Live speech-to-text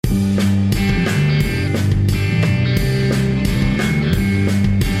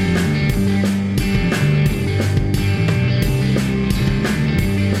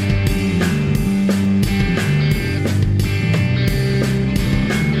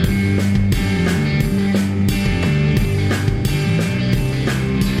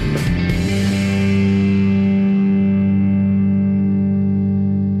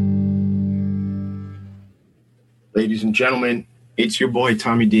gentlemen, it's your boy,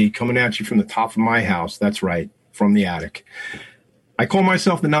 Tommy D, coming at you from the top of my house. That's right, from the attic. I call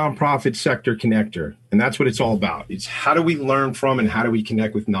myself the nonprofit sector connector, and that's what it's all about. It's how do we learn from and how do we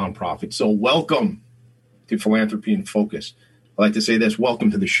connect with nonprofits. So welcome to Philanthropy in Focus. I like to say this, welcome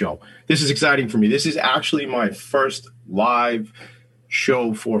to the show. This is exciting for me. This is actually my first live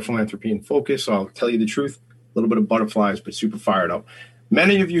show for Philanthropy in Focus. So I'll tell you the truth, a little bit of butterflies, but super fired up.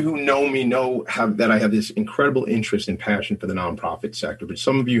 Many of you who know me know that I have this incredible interest and passion for the nonprofit sector, but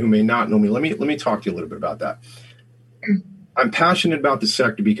some of you who may not know me, let me talk to you a little bit about that. I'm passionate about the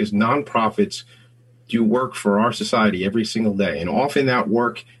sector because nonprofits do work for our society every single day, and often that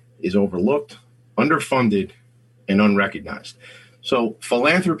work is overlooked, underfunded, and unrecognized. So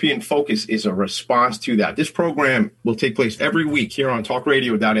Philanthropy in Focus is a response to that. This program will take place every week here on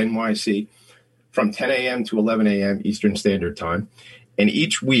talkradio.nyc from 10 a.m. to 11 a.m. Eastern Standard Time. And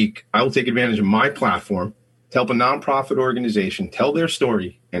each week, I will take advantage of my platform to help a nonprofit organization tell their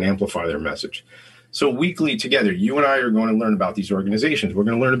story and amplify their message. So weekly together, you and I are going to learn about these organizations. We're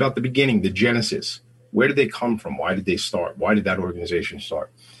going to learn about the beginning, the genesis. Where did they come from? Why did they start? Why did that organization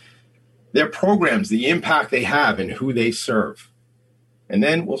start? Their programs, the impact they have, and who they serve. And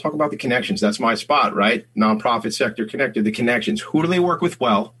then we'll talk about the connections. That's my spot, right? Nonprofit sector connected, the connections. Who do they work with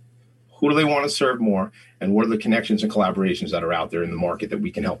well? Who do they want to serve more? And what are the connections and collaborations that are out there in the market that we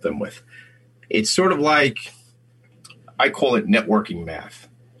can help them with? It's sort of like, I call it networking math.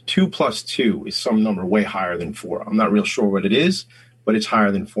 2 + 2 is some number way higher than 4. I'm not real sure what it is, but it's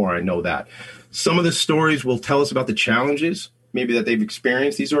higher than 4. I know that. Some of the stories will tell us about the challenges, maybe that they've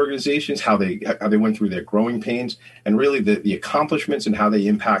experienced, these organizations, how they went through their growing pains, and really the accomplishments and how they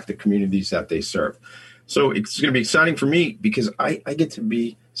impact the communities that they serve. So it's going to be exciting for me because I get to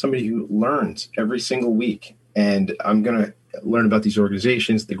be somebody who learns every single week. And I'm going to learn about these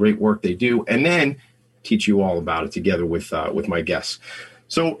organizations, the great work they do, and then teach you all about it together with my guests.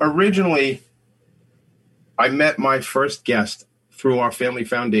 So originally, I met my first guest through our family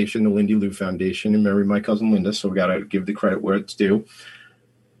foundation, the Lindy Lou Foundation, and married my cousin Linda. So we got to give the credit where it's due.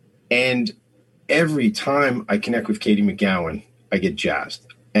 And every time I connect with Katie McGowan, I get jazzed.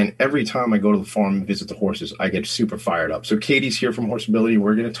 And every time I go to the farm and visit the horses, I get super fired up. So Katie's here from Horseability.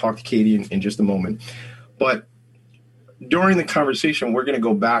 We're going to talk to Katie in just a moment. But during the conversation, we're going to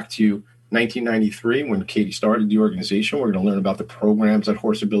go back to 1993 when Katie started the organization. We're going to learn about the programs that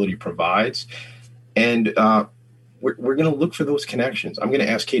Horseability provides. And we're going to look for those connections. I'm going to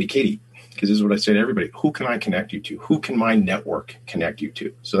ask Katie, because this is what I say to everybody, who can I connect you to? Who can my network connect you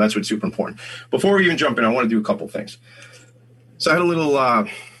to? So that's what's super important. Before we even jump in, I want to do a couple things. So I had a little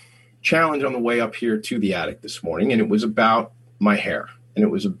challenge on the way up here to the attic this morning, and it was about my hair. And it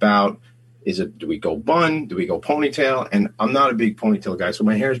was about, do we go bun? Do we go ponytail? And I'm not a big ponytail guy, so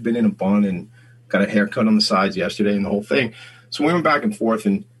my hair's been in a bun and got a haircut on the sides yesterday and the whole thing. So we went back and forth,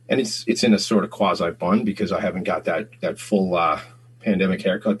 and it's in a sort of quasi bun because I haven't got that full pandemic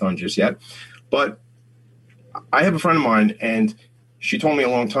haircut done just yet. But I have a friend of mine, and she told me a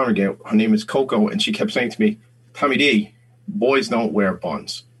long time ago, her name is Coco, and she kept saying to me, Tommy D, boys don't wear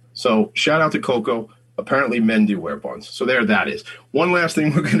buns. So shout out to Coco. Apparently men do wear buns. So there that is. One last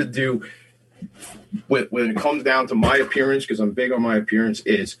thing we're going to do when it comes down to my appearance, because I'm big on my appearance,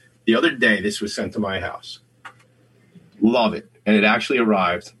 is the other day this was sent to my house. Love it. And it actually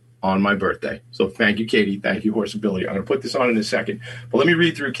arrived on my birthday. So thank you, Katie. Thank you, Horseability. I'm going to put this on in a second. But let me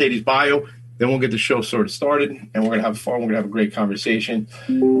read through Katie's bio. Then we'll get the show sort of started, and we're going to have fun. We're going to have a great conversation.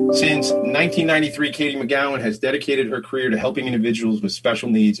 Since 1993, Katie McGowan has dedicated her career to helping individuals with special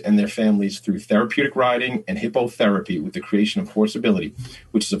needs and their families through therapeutic riding and hippotherapy with the creation of Horseability,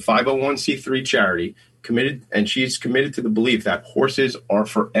 which is a 501c3 charity committed, and she's committed to the belief that horses are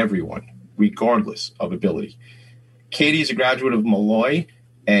for everyone, regardless of ability. Katie is a graduate of Molloy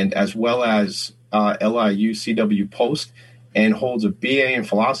and as well as LIU CW Post, and holds a BA in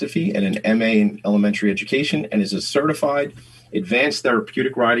philosophy and an MA in elementary education, and is a certified advanced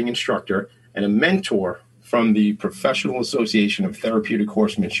therapeutic riding instructor and a mentor from the Professional Association of Therapeutic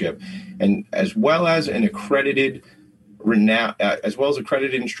Horsemanship, and as well as accredited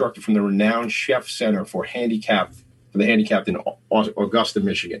instructor from the renowned Chef Center for the Handicapped in Augusta,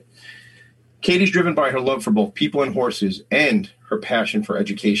 Michigan. Katie's driven by her love for both people and horses and her passion for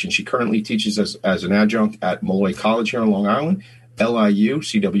education. She currently teaches as an adjunct at Molloy College here on Long Island, LIU,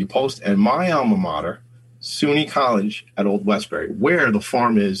 CW Post, and my alma mater, SUNY College at Old Westbury, where the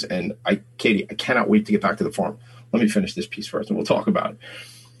farm is. And Katie, I cannot wait to get back to the farm. Let me finish this piece first, and we'll talk about it.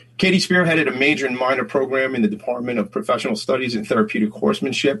 Katie spearheaded a major and minor program in the Department of Professional Studies and Therapeutic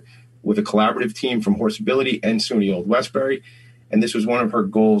Horsemanship with a collaborative team from Horseability and SUNY Old Westbury. And this was one of her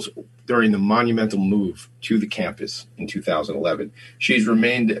goals during the monumental move to the campus in 2011. She's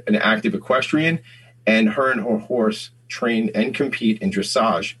remained an active equestrian, and her horse train and compete in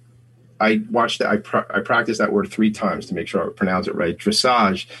dressage. I watched that. I practiced that word 3 times to make sure I pronounce it right.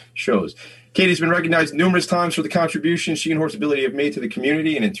 Dressage shows. Katie's been recognized numerous times for the contributions she and horse ability have made to the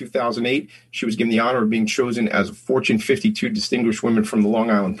community. And in 2008, she was given the honor of being chosen as a Fortune 52 Distinguished Women from the Long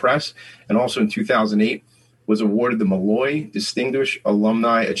Island Press. And also in 2008, was awarded the Malloy Distinguished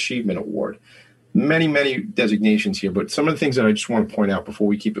Alumni Achievement Award. Many, many designations here. But some of the things that I just want to point out before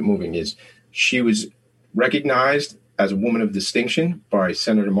we keep it moving is she was recognized as a woman of distinction by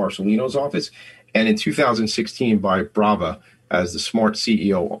Senator Marcellino's office, and in 2016 by Brava as the Smart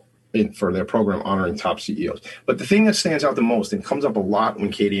CEO for their program honoring top CEOs. But the thing that stands out the most and comes up a lot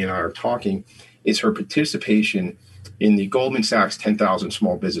when Katie and I are talking is her participation in the Goldman Sachs 10,000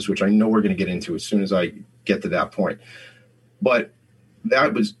 Small Business, which I know we're going to get into as soon as I get to that point. But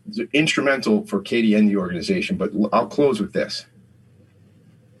that was instrumental for Katie and the organization. But I'll close with this.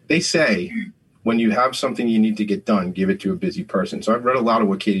 They say, when you have something you need to get done, give it to a busy person. So I've read a lot of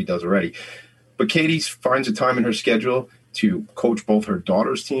what Katie does already. But Katie finds a time in her schedule to coach both her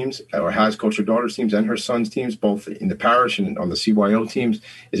daughter's teams, or has coached her daughter's teams and her son's teams, both in the parish and on the CYO teams,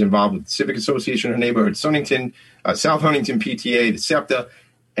 is involved with the Civic Association in her neighborhood, South Huntington PTA, the SEPTA,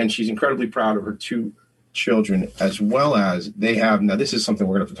 and she's incredibly proud of her 2 children, as well as they have, now this is something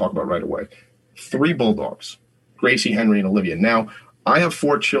we're going to have to talk about right away, 3 bulldogs, Gracie, Henry, and Olivia. Now, I have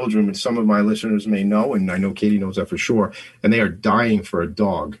 4 children, which some of my listeners may know, and I know Katie knows that for sure, and they are dying for a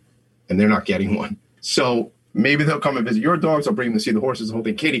dog, and they're not getting one. So maybe they'll come and visit your dogs. I'll bring them to see the horses, the whole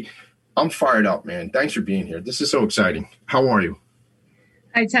thing. Katie, I'm fired up, man. Thanks for being here. This is so exciting. How are you?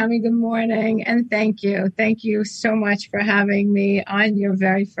 Hi, Tommy. Good morning, and thank you. Thank you so much for having me on your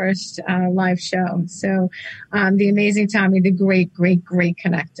very first live show. So the amazing Tommy, the great, great, great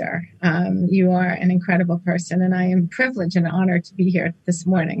connector. You are an incredible person, and I am privileged and honored to be here this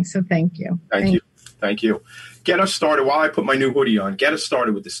morning. So thank you. Thank you. Get us started. While I put my new hoodie on, get us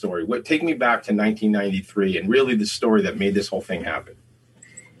started with the story. Take me back to 1993 and really the story that made this whole thing happen.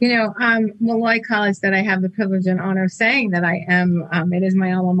 Malloy College, that I have the privilege and honor of saying that I am, it is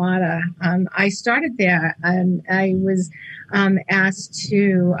my alma mater. I started there, and I was asked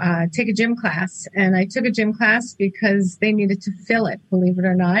to take a gym class, and I took a gym class because they needed to fill it, believe it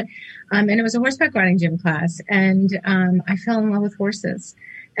or not. And it was a horseback riding gym class, and I fell in love with horses.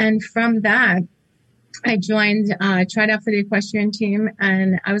 And from that, I tried out for the equestrian team,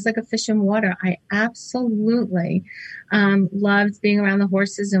 and I was like a fish in water. I absolutely loved being around the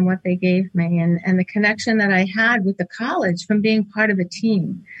horses and what they gave me, and the connection that I had with the college from being part of a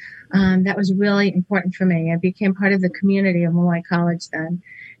team. That was really important for me. I became part of the community of Malloy College then.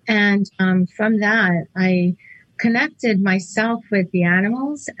 And from that, I connected myself with the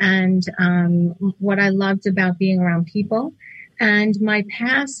animals and what I loved about being around people. And my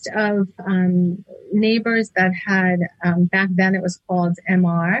past of neighbors that had, back then it was called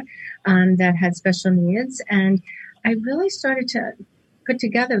MR, that had special needs. And I really started to put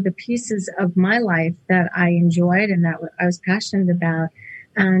together the pieces of my life that I enjoyed and that I was passionate about.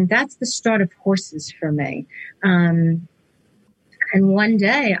 And that's the start of horses for me. And one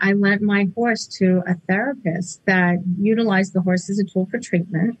day I lent my horse to a therapist that utilized the horse as a tool for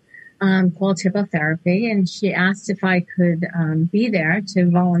treatment. Called hippotherapy, and she asked if I could be there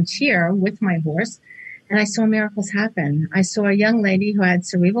to volunteer with my horse, and I saw miracles happen. I saw a young lady who had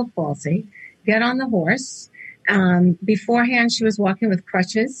cerebral palsy get on the horse. Beforehand, she was walking with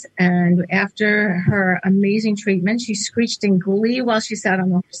crutches, and after her amazing treatment, she screeched in glee while she sat on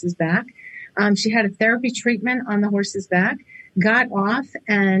the horse's back. She had a therapy treatment on the horse's back, got off,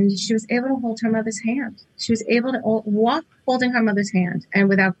 and she was able to hold her mother's hand. She was able to walk holding her mother's hand and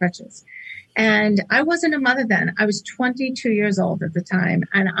without crutches. And I wasn't a mother then. I was 22 years old at the time,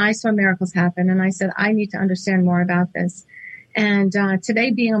 and I saw miracles happen. And I said, I need to understand more about this. And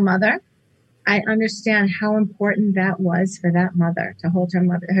today, being a mother, I understand how important that was for that mother to hold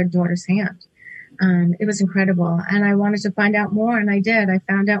her daughter's hand. It was incredible. And I wanted to find out more, and I did. I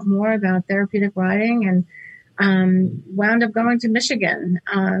found out more about therapeutic riding and wound up going to Michigan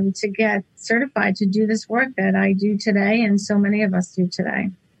to get certified to do this work that I do today and so many of us do today.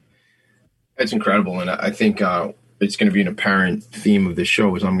 That's incredible. And I think it's going to be an apparent theme of this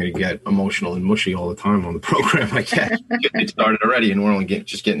show is I'm going to get emotional and mushy all the time on the program. I can't get started already, and we're only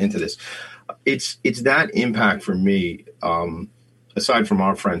just getting into this. It's that impact for me, aside from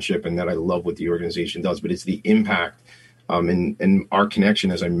our friendship and that I love what the organization does, but it's the impact and our connection,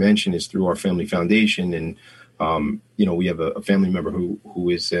 as I mentioned, is through our family foundation and We have a family member who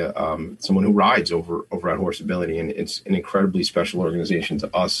is someone who rides over at Horseability, and it's an incredibly special organization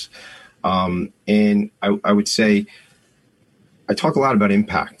to us. And I would say I talk a lot about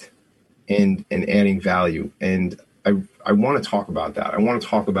impact and adding value, and I want to talk about that. I want to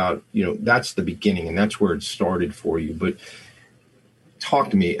talk about, that's the beginning, and that's where it started for you. But talk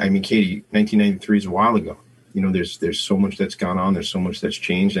to me. I mean, Katie, 1993 is a while ago. There's so much that's gone on. There's so much that's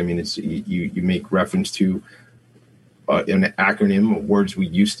changed. I mean, it's you make reference to an acronym of words we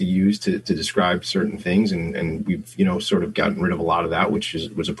used to use to describe certain things, and we've sort of gotten rid of a lot of that, which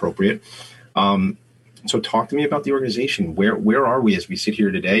was appropriate. So talk to me about the organization. Where are we as we sit here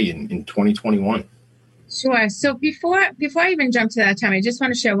today in 2021? Sure. So before I even jump to that time, I just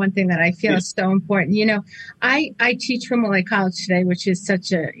want to share one thing that I feel is so important. I teach for Molloy College today, which is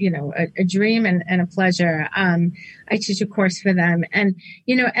such a dream and a pleasure. I teach a course for them. And,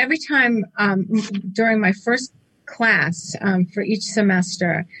 every time during my first class for each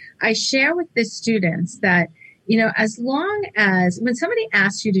semester, I share with the students that, as long as when somebody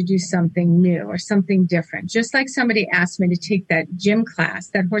asks you to do something new or something different, just like somebody asked me to take that gym class,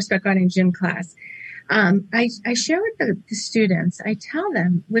 that horseback riding gym class, I share with the students, I tell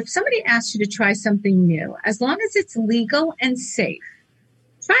them, if somebody asks you to try something new, as long as it's legal and safe,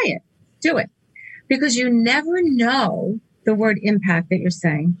 try it, do it. Because you never know the word impact that you're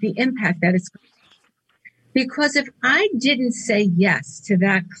saying, the impact that it's going to have. Because if I didn't say yes to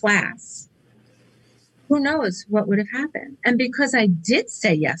that class, who knows what would have happened? And because I did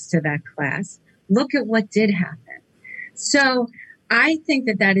say yes to that class, look at what did happen. So I think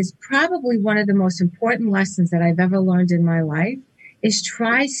that is probably one of the most important lessons that I've ever learned in my life is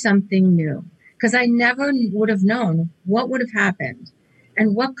try something new, because I never would have known what would have happened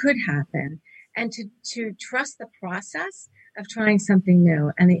and what could happen, and to trust the process of trying something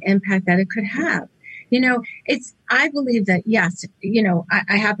new and the impact that it could have. I believe that, yes,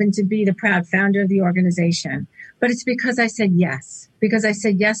 I happen to be the proud founder of the organization, but it's because I said yes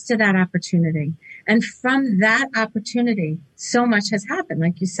to that opportunity. And from that opportunity, so much has happened,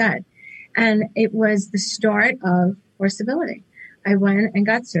 like you said. And it was the start of Horseability. I went and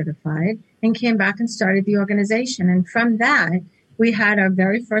got certified and came back and started the organization. And from that, we had our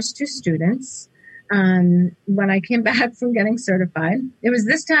very first 2 students. When I came back from getting certified, it was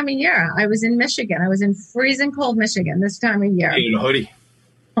this time of year. I was in Michigan. I was in freezing cold Michigan this time of year. In a hoodie.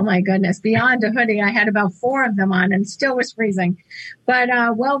 Oh my goodness. Beyond a hoodie. I had about 4 of them on and still was freezing, but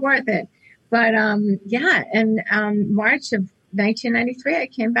well worth it. But in March of 1993, I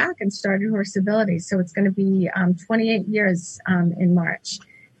came back and started Horseability. So it's going to be 28 years in March.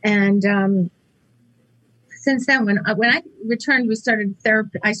 And since then, when I returned, I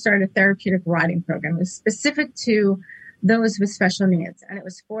started a therapeutic riding program. It was specific to those with special needs, and it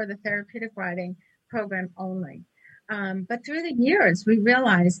was for the therapeutic riding program only. But through the years, we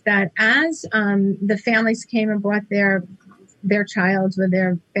realized that as the families came and brought their child or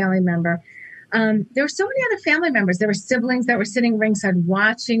their family member, there were so many other family members. There were siblings that were sitting ringside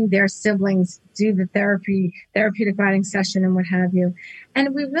watching their siblings do the therapeutic riding session and what have you.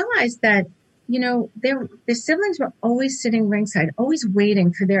 And we realized that, the siblings were always sitting ringside, always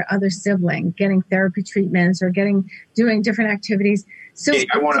waiting for their other sibling, getting therapy treatments or doing different activities. So hey,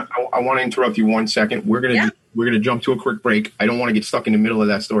 I want to interrupt you 1 second. We're gonna jump to a quick break. I don't want to get stuck in the middle of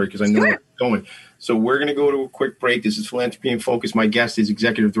that story because I know where it's going. So we're going to go to a quick break. This is Philanthropy in Focus. My guest is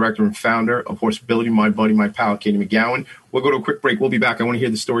Executive Director and Founder of Horseability, my buddy, my pal, Katie McGowan. We'll go to a quick break. We'll be back. I want to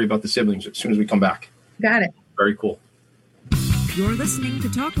hear the story about the siblings as soon as we come back. Got it. Very cool. You're listening to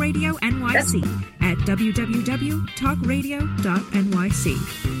Talk Radio NYC at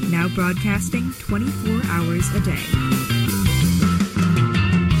www.talkradio.nyc. Now broadcasting 24 hours a day.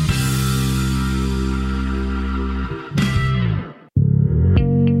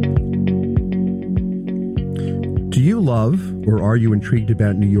 Do you love or are you intrigued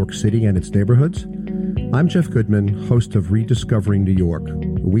about New York City and its neighborhoods? I'm Jeff Goodman, host of Rediscovering New York,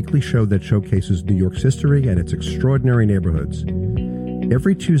 a weekly show that showcases New York's history and its extraordinary neighborhoods.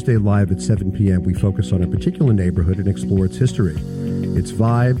 Every Tuesday live at 7 p.m., we focus on a particular neighborhood and explore its history, its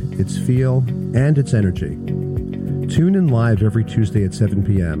vibe, its feel, and its energy. Tune in live every Tuesday at 7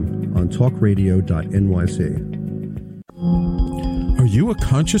 p.m. on talkradio.nyc. Are you a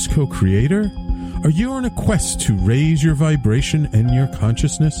conscious co-creator? Are you on a quest to raise your vibration and your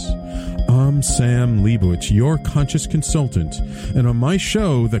consciousness? I'm Sam Leibowitz, your Conscious Consultant, and on my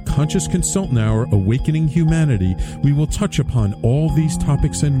show, The Conscious Consultant Hour, Awakening Humanity, we will touch upon all these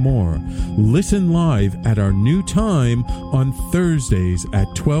topics and more. Listen live at our new time on Thursdays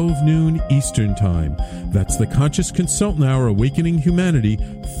at 12 noon Eastern Time. That's The Conscious Consultant Hour, Awakening Humanity,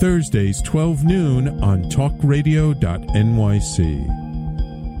 Thursdays 12 noon on talkradio.nyc.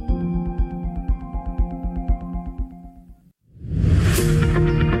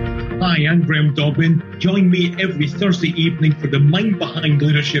 Hi, I'm Graham Dobbin. Join me every Thursday evening for the Mind Behind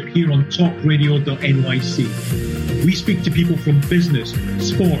Leadership here on talkradio.nyc. We speak to people from business,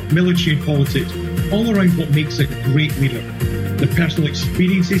 sport, military and politics, all around what makes a great leader. The personal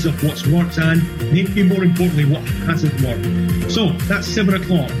experiences of what's worked and, maybe more importantly, what hasn't worked. So, that's 7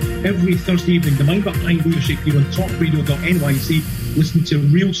 o'clock every Thursday evening, the Mind Behind Leadership here on talkradio.nyc. Listen to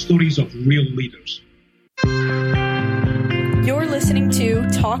real stories of real leaders. You're listening to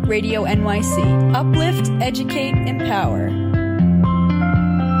Talk Radio NYC. Uplift, educate, empower.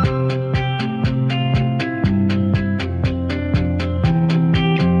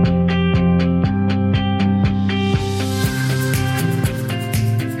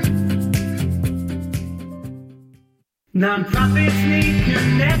 Nonprofits need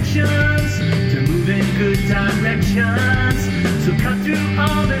connections to move in good directions. So cut through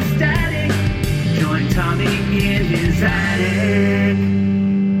all the static. Join Tommy in his attic.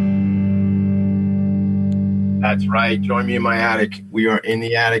 That's right. Join me in my attic. We are in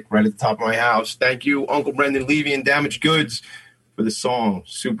the attic right at the top of my house. Thank you, Uncle Brendan Levy and Damaged Goods, for the song.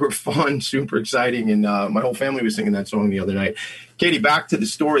 Super fun, super exciting. And my whole family was singing that song the other night. Katie, back to the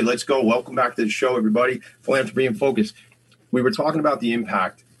story. Let's go. Welcome back to the show, everybody. Philanthropy in Focus. We were talking about the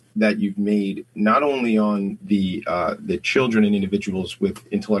impact that you've made not only on the children and individuals with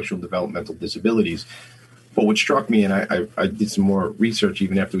intellectual developmental disabilities, but what struck me, and I did some more research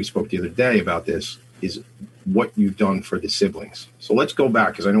even after we spoke the other day about this, is what you've done for the siblings. So let's go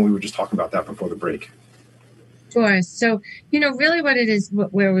back, because I know we were just talking about that before the break. Sure. So, really what it is,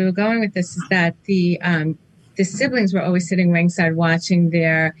 where we were going with this is that the siblings were always sitting ringside watching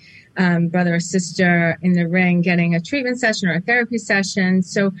their brother or sister in the ring getting a treatment session or a therapy session.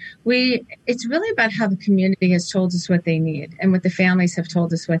 So it's really about how the community has told us what they need and what the families have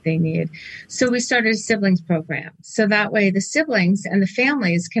told us what they need. So we started a siblings program. So that way the siblings and the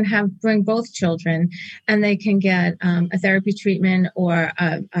families can bring both children, and they can get a therapy treatment or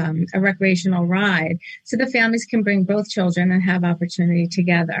a recreational ride. So the families can bring both children and have opportunity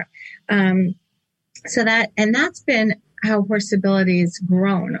together. That's been how Horseability has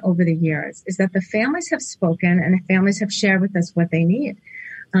grown over the years, is that the families have spoken and the families have shared with us what they need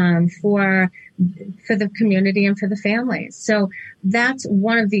for the community and for the families. So that's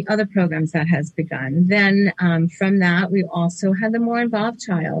one of the other programs that has begun. Then from that, we also had the More Involved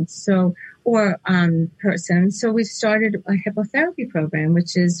Child person. So we started a hippotherapy program,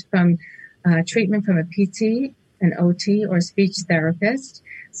 which is from treatment from a PT, an OT, or a speech therapist.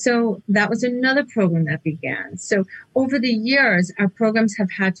 So that was another program that began. So over the years, our programs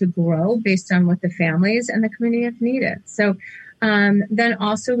have had to grow based on what the families and the community have needed. So then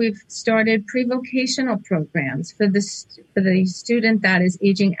also we've started pre-vocational programs for the student that is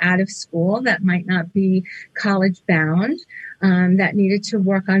aging out of school, that might not be college bound, that needed to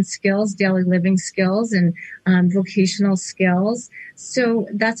work on skills, daily living skills, and vocational skills. So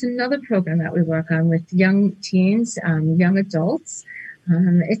that's another program that we work on with young teens, young adults.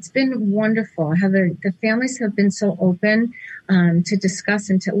 It's been wonderful how the families have been so open to discuss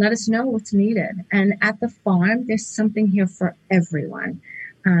and to let us know what's needed. And at the farm, there's something here for everyone.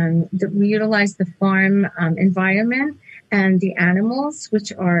 We utilize the farm environment and the animals,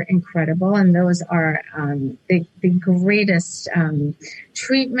 which are incredible. And those are the greatest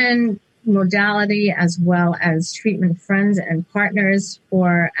treatment modality, as well as treatment friends and partners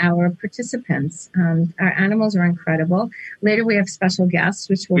for our participants. Our animals are incredible. Later, we have special guests,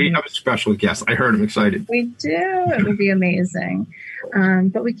 we have a special guest. I heard him excited. We do. It will be amazing.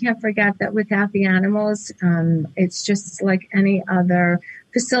 But we can't forget that without the animals, it's just like any other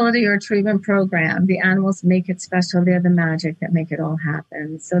facility or treatment program. The animals make it special. They're the magic that make it all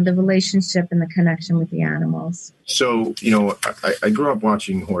happen. So the relationship and the connection with the animals. So, I grew up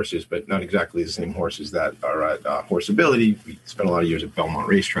watching horses, but not exactly the same horses that are at Horseability. We spent a lot of years at Belmont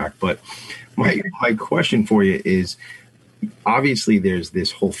Racetrack. But my question for you is, obviously there's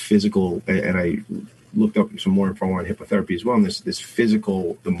this whole physical, and I looked up some more info on hippotherapy as well, and this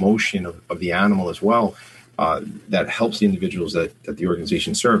physical emotion of the animal as well. That helps the individuals that the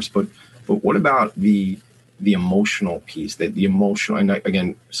organization serves. But what about the emotional piece, the emotional, and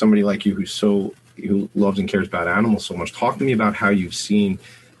again, somebody like you who loves and cares about animals so much, talk to me about how you've seen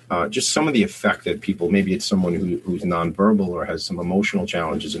just some of the effect that people, maybe it's someone who's nonverbal or has some emotional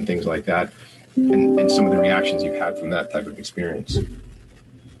challenges and things like that, and some of the reactions you've had from that type of experience.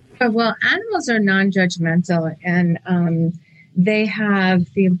 Well, animals are non-judgmental, and they have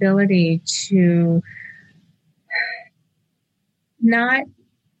the ability to not.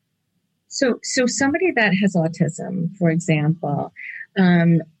 So somebody that has autism, for example,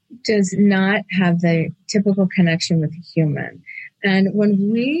 does not have the typical connection with a human. And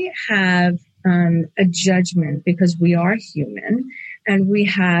when we have a judgment, because we are human, and we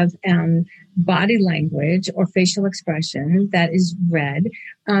have body language or facial expression that is read,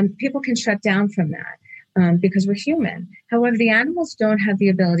 people can shut down from that because we're human. However, the animals don't have the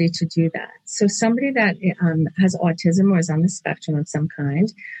ability to do that. So somebody that has autism or is on the spectrum of some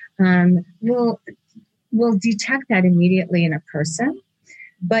kind will detect that immediately in a person.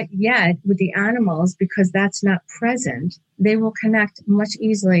 But yet, with the animals, because that's not present, they will connect much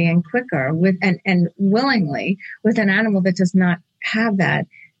easily and quicker with and willingly with an animal that does not have that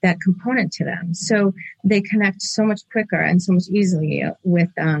component to them. So they connect so much quicker and so much easily with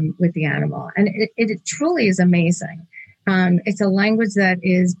the animal, and it truly is amazing. It's a language that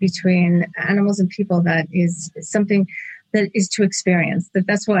is between animals and people that is something that is to experience.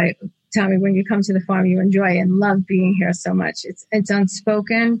 That's why, Tommy, when you come to the farm, you enjoy and love being here so much. It's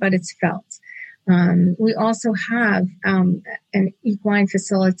unspoken, but it's felt. We also have an equine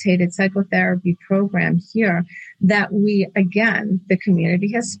facilitated psychotherapy program here that we, again, the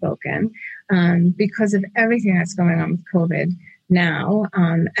community has spoken because of everything that's going on with COVID now,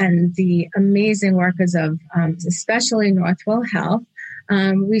 and the amazing workers of especially Northwell Health.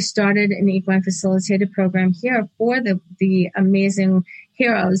 We started an equine facilitated program here for the amazing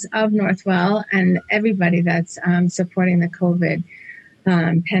heroes of Northwell and everybody that's supporting the COVID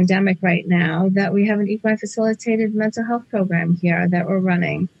pandemic right now, that we have an equine facilitated mental health program here that we're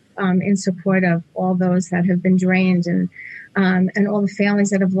running in support of all those that have been drained and all the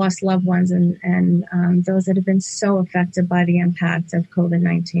families that have lost loved ones and those that have been so affected by the impact of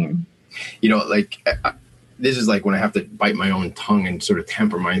COVID-19. You know, this is like when I have to bite my own tongue and sort of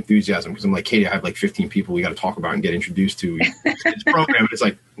temper my enthusiasm, because I'm like, Katie, I have like 15 people we got to talk about and get introduced to this program. It's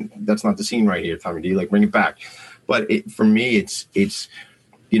like, that's not the scene right here, Tommy D. Like, bring it back. But for me, it's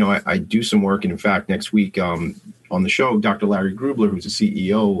you know, I do some work, and in fact, next week on the show, Dr. Larry Grubler, who's the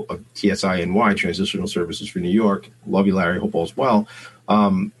CEO of TSINY, Transitional Services for New York. Love you, Larry. Hope all's well.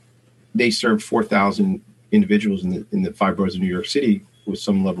 They serve 4,000 individuals in the 5 boroughs of New York City with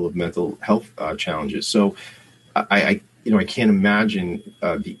some level of mental health challenges. So I can't imagine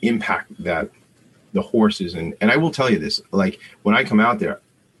the impact that the horses and I will tell you this, like when I come out there,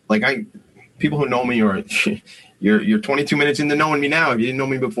 like people who know me are you're 22 minutes into knowing me now. If you didn't know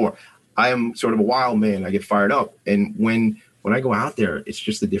me before, I am sort of a wild man. I get fired up. And when I go out there, it's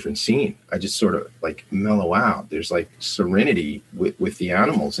just a different scene. I just sort of like mellow out. There's like serenity with the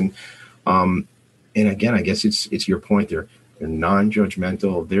animals. And again, I guess it's your point. They're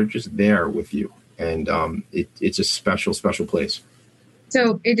non-judgmental. They're just there with you. And it's a special, special place.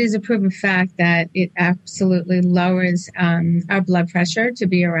 So it is a proven fact that it absolutely lowers our blood pressure to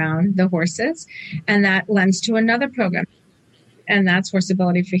be around the horses. And that lends to another program. And that's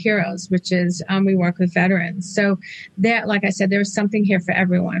Horseability for Heroes, which is we work with veterans. So that, like I said, there's something here for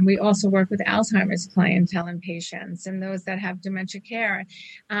everyone. We also work with Alzheimer's clientele and patients and those that have dementia care.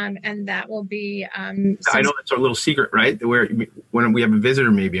 And that will be... I know that's our little secret, right? When we have a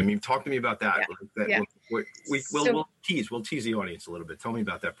visitor, maybe. I mean, talk to me about that. We'll tease the audience a little bit. Tell me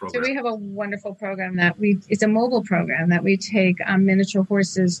about that program. So we have a wonderful program it's a mobile program that we take miniature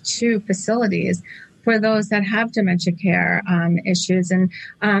horses to facilities for those that have dementia care issues and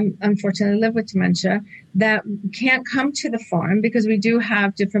unfortunately live with dementia that can't come to the farm, because we do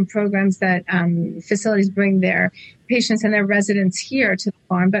have different programs that facilities bring their patients and their residents here to the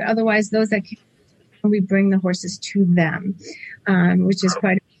farm. But otherwise, those that can't, we bring the horses to them, which is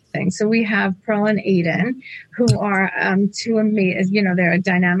quite amazing. So we have Pearl and Aiden, who are two amazing, they're a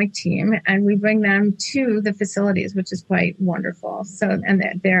dynamic team, and we bring them to the facilities, which is quite wonderful. So, and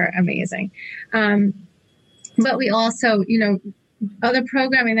they're amazing. But we also, other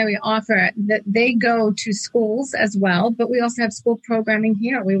programming that we offer, that they go to schools as well, but we also have school programming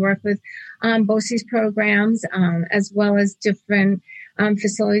here. We work with BOCES programs, as well as different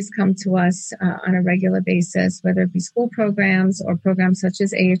facilities come to us on a regular basis, whether it be school programs or programs such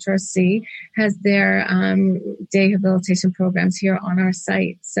as AHRC has their day rehabilitation programs here on our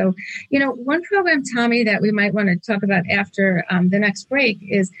site. So, one program, Tommy, that we might want to talk about after the next break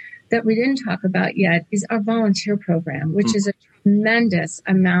is that we didn't talk about yet is our volunteer program, which is a tremendous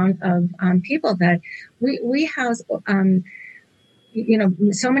amount of people that we house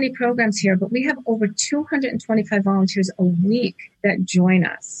so many programs here, but we have over 225 volunteers a week that join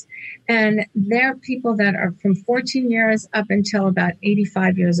us. And they're people that are from 14 years up until about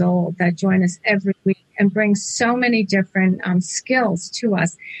 85 years old that join us every week and bring so many different skills to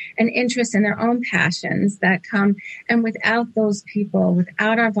us and interests in their own passions that come. And without those people,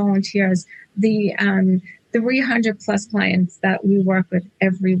 without our volunteers, the 300 plus clients that we work with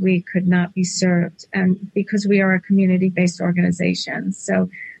every week could not be served, because we are a community-based organization. So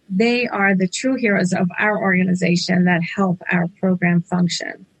they are the true heroes of our organization that help our program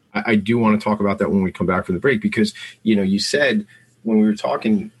function. I do want to talk about that when we come back from the break, because, you said when we were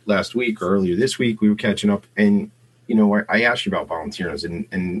talking last week or earlier this week, we were catching up, and, I asked you about volunteers,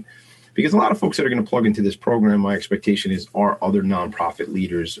 and because a lot of folks that are going to plug into this program, my expectation are other nonprofit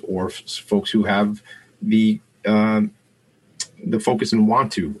leaders or folks who have the focus and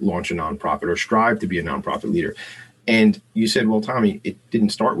want to launch a nonprofit or strive to be a nonprofit leader. And you said, well, Tommy, it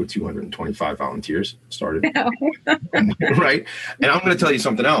didn't start with 225 volunteers. It started, right? And I'm going to tell you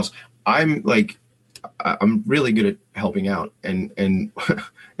something else. I'm really good at helping out and and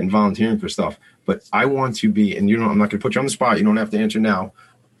volunteering for stuff. But I want to be, and I'm not going to put you on the spot. You don't have to answer now.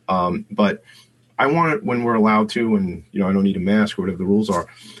 But I want it when we're allowed to, and I don't need a mask or whatever the rules are.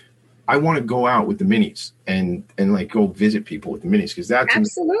 I want to go out with the minis and go visit people with the minis, because that's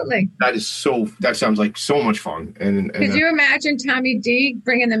absolutely, that sounds like so much fun. And could you imagine Tommy D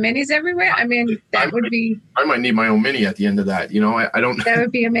bringing the minis everywhere? I mean, I might need my own mini at the end of that. I don't. That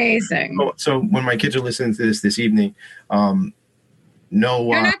would be amazing. So when my kids are listening to this evening, you're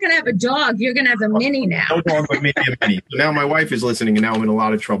not going to have a dog. You're going to have a mini now. No dog, but maybe a mini. So now my wife is listening, and now I'm in a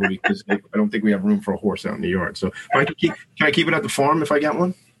lot of trouble because I don't think we have room for a horse out in the yard. So can I keep it at the farm if I get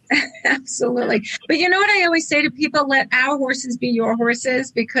one? Absolutely. But you know what I always say to people? Let our horses be your horses,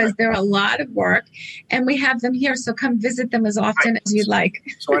 because they're a lot of work and we have them here. So come visit them as often as you'd like.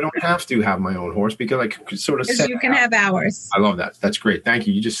 So I don't have to have my own horse, because I can sort of you can have ours. I love that. That's great. Thank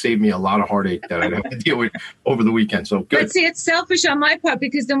you. You just saved me a lot of heartache that I'd have to deal with over the weekend. So good. But see, it's selfish on my part,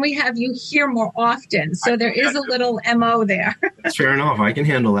 because then we have you here more often. So there is a little MO there. That's fair enough. I can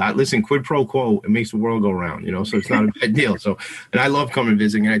handle that. Listen, quid pro quo, it makes the world go round, so it's not a bad deal. So, and I love coming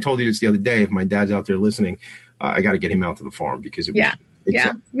visiting. And I told you this the other day, if my dad's out there listening, I got to get him out to the farm, because we'd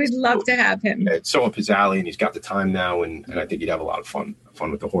love to have him. It's so up his alley, and he's got the time now, and I think he'd have a lot of fun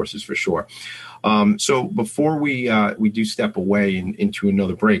with the horses for sure. So before we do step away into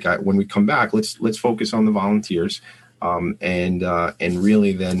another break, when we come back, let's focus on the volunteers, and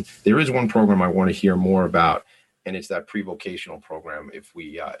really then there is one program I want to hear more about, and it's that pre-vocational program. If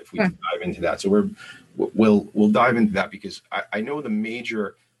we can dive into that, so we'll dive into that, because I know the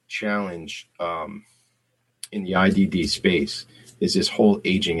major challenge in the IDD space is this whole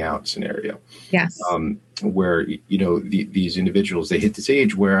aging out scenario. Yes. Where these individuals, they hit this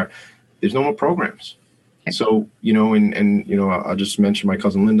age where there's no more programs. Okay. So I'll just mention my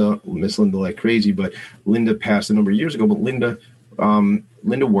cousin Linda, Miss Linda like crazy, but Linda passed a number of years ago. But Linda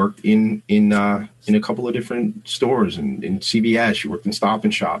worked in a couple of different stores, and in CVS. She worked in Stop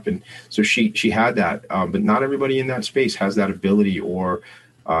and Shop, and so she had that. But not everybody in that space has that ability, or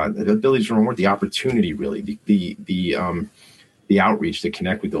the ability to the opportunity, really, the outreach to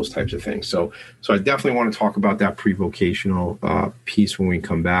connect with those types of things. So I definitely want to talk about that pre-vocational piece when we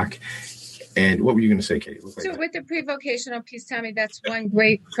come back. And what were you going to say, Katie? So with the pre-vocational piece, Tommy, that's one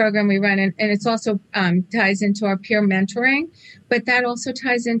great program we run, and it's also ties into our peer mentoring, but that also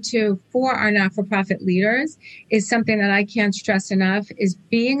ties into, for our not-for-profit leaders, is something that I can't stress enough, is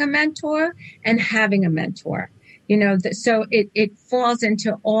being a mentor and having a mentor. So it falls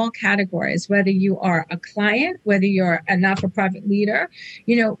into all categories, whether you are a client, whether you're a not-for-profit leader,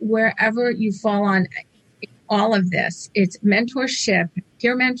 wherever you fall on all of this, it's mentorship.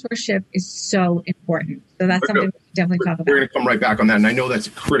 Peer mentorship is so important. So that's something we definitely talk about. We're going to come right back on that. And I know that's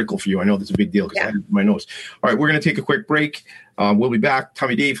critical for you. I know that's a big deal, because I have my notes. All right, we're going to take a quick break. We'll be back.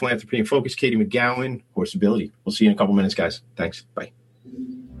 Tommy D, Philanthropy and Focus, Katie McGowan, Horseability. We'll see you in a couple minutes, guys. Thanks. Bye.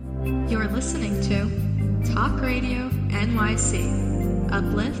 You're listening to Talk Radio NYC.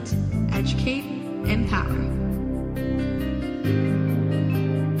 Uplift, educate, empower.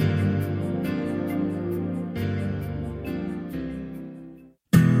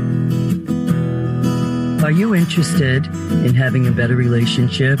 Are you interested in having a better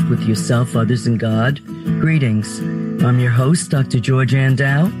relationship with yourself, others, and God? Greetings. I'm your host, Dr. George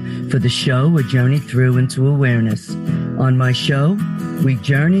Andow, for the show A Journey Through into Awareness. On my show, we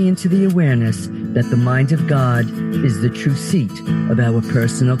journey into the awareness that the mind of God is the true seat of our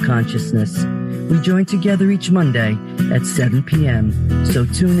personal consciousness. We join together each Monday at 7 p.m., so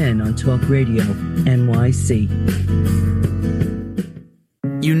tune in on Talk Radio NYC.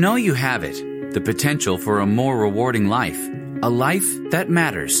 You know you have it, the potential for a more rewarding life, a life that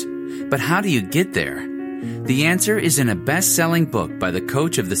matters. But how do you get there? The answer is in a best-selling book by the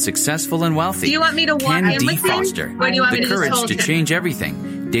coach of the successful and wealthy, Do you want me to walk Ken in D. with Foster. him? Or do you want me The to just Courage hold to him? Change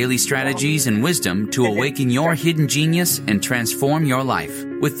Everything. Daily strategies and wisdom to awaken your hidden genius and transform your life.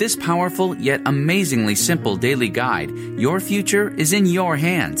 With this powerful yet amazingly simple daily guide, your future is in your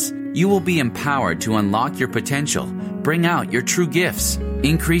hands. You will be empowered to unlock your potential, bring out your true gifts,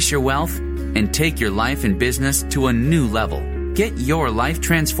 increase your wealth, and take your life and business to a new level. Get your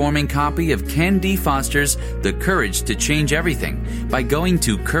life-transforming copy of Ken D. Foster's The Courage to Change Everything by going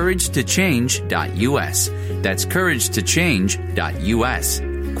to couragetochange.us. That's couragetochange.us.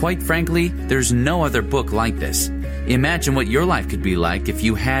 Quite frankly, there's no other book like this. Imagine what your life could be like if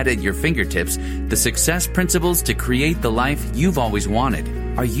you had at your fingertips the success principles to create the life you've always wanted.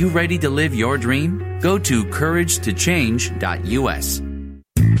 Are you ready to live your dream? Go to couragetochange.us.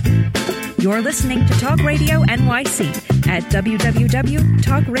 You're listening to Talk Radio NYC at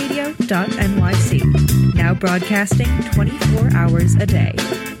www.talkradio.nyc. Now broadcasting 24 hours a day.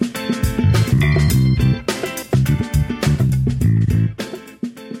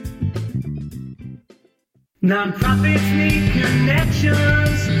 Non-profits need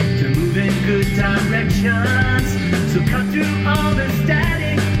connections to move in good directions. So cut through all the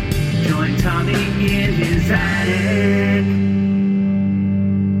static. Join Tommy in his attic.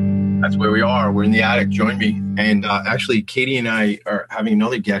 That's where we are. We're in the attic. Join me. And actually, Katie and I are having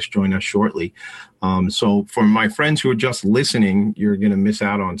another guest join us shortly. So for my friends who are just listening, you're going to miss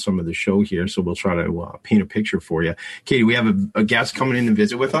out on some of the show here. So we'll try to paint a picture for you. Katie, we have a guest coming in to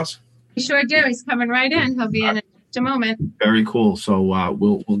visit with us. We sure do. He's coming right in. He'll be in just a moment. Very cool. So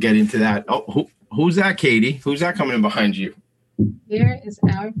we'll get into that. Oh, who's that, Katie? Who's that coming in behind you? Here is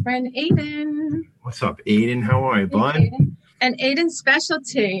our friend Aiden. What's up, Aiden? How are you, bud? Aiden. And Aiden's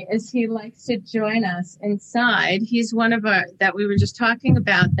specialty is he likes to join us inside. He's one of our that we were just talking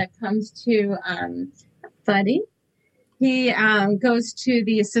about that comes to Buddy. He goes to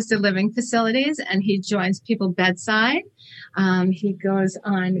the assisted living facilities and he joins people bedside.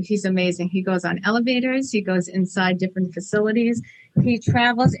 He's amazing. He goes on elevators. He goes inside different facilities. He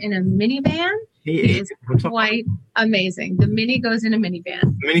travels in a minivan. He is quite amazing. The mini goes in a minivan.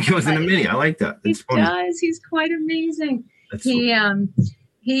 The mini goes in a mini. I like that. He does. He's quite amazing. He How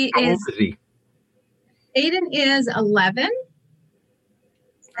is. old is he? Aiden is 11.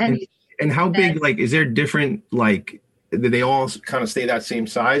 And how big? Like, is there different? Like, do they all kind of stay that same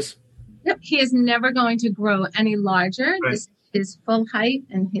size? Yep. He is never going to grow any larger. Right. This is his full height,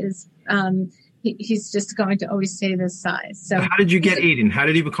 and his he's just going to always stay this size. So, how did you get Aiden? How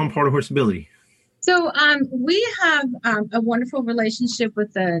did he become part of Horseability? So we have a wonderful relationship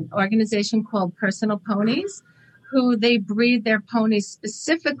with an organization called Personal Ponies, who they breed their ponies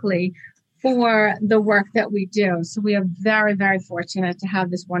specifically for the work that we do. So we are very, very fortunate to have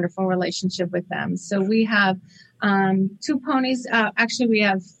this wonderful relationship with them. So we have 2 ponies. Actually, we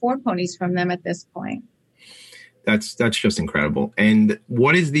have 4 ponies from them at this point. That's just incredible. And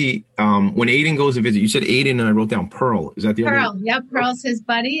what is the when Aiden goes to visit? You said Aiden, and I wrote down Pearl. Is that the Pearl? other? Yep, Pearl's his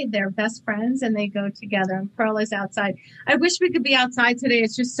buddy. They're best friends, and they go together. And Pearl is outside. I wish we could be outside today.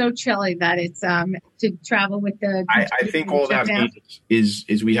 It's just so chilly that it's to travel with the. I think all that means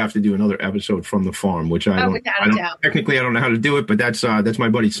is we have to do another episode from the farm, which without a doubt. Technically I don't know how to do it, but that's my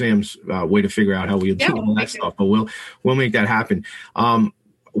buddy Sam's way to figure out how we do all that stuff. But we'll make that happen.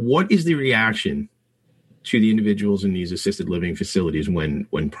 What is the reaction to the individuals in these assisted living facilities when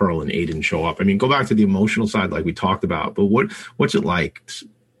Pearl and Aiden show up? I mean, go back to the emotional side like we talked about, but what's it like?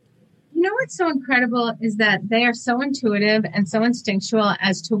 You know what's so incredible is that they are so intuitive and so instinctual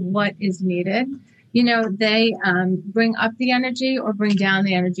as to what is needed. You know, they bring up the energy or bring down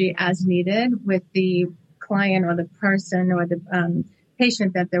the energy as needed with the client or the person or the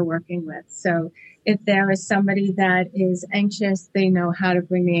patient that they're working with. So if there is somebody that is anxious, they know how to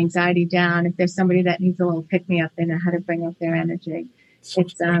bring the anxiety down. If there's somebody that needs a little pick-me-up, they know how to bring up their energy.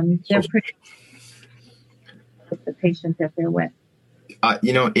 It's they're pretty with the patient that they're with.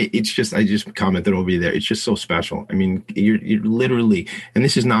 It's just, I just commented over you there. It's just so special. I mean, you're literally, and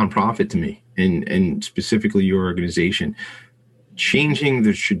this is nonprofit to me, and specifically your organization, changing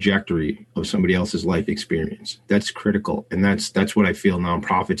the trajectory of somebody else's life experience. That's critical. And that's what I feel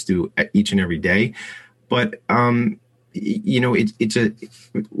nonprofits do each and every day. But,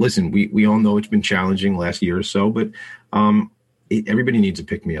 listen, we all know it's been challenging last year or so, but everybody needs a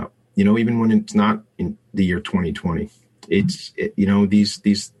pick me up, even when it's not in the year 2020.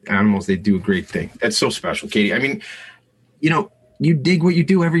 These animals, they do a great thing. That's so special, Katie. I mean, you dig what you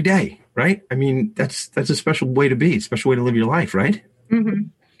do every day, right? I mean, that's a special way to be, a special way to live your life, right? Mm-hmm.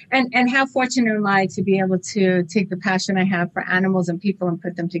 And how fortunate am I to be able to take the passion I have for animals and people and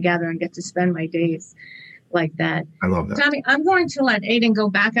put them together and get to spend my days like that. I love that. Tommy, I'm going to let Aiden go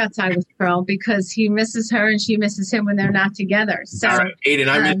back outside with Pearl because he misses her and she misses him when they're not together. So, all right, Aiden,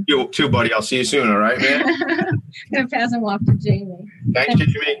 I miss you too, buddy. I'll see you soon, all right, man? I'm going to pass him off to Jamie. Thanks,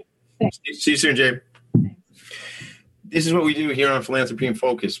 Jamie. See you soon, Jamie. This is what we do here on Philanthropy in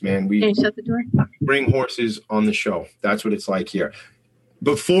Focus, man. Can you shut the door? Bring horses on the show. That's what it's like here.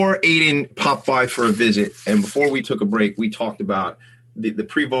 Before Aiden popped by for a visit and before we took a break, we talked about the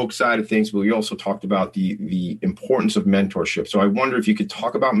pre-voke side of things, but we also talked about the importance of mentorship. So I wonder if you could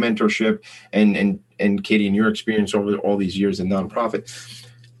talk about mentorship and Katie, in your experience over all these years in nonprofit,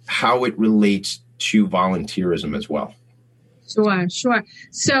 how it relates to volunteerism as well. Sure.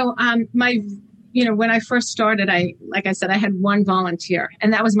 So when I first started, like I said, I had one volunteer,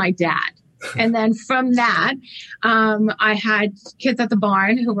 and that was my dad. And then from that, I had kids at the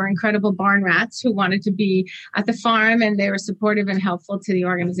barn who were incredible barn rats who wanted to be at the farm, and they were supportive and helpful to the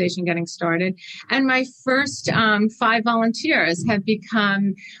organization getting started. And my first 5 volunteers have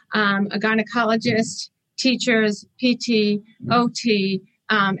become a gynecologist, teachers, PT, OT,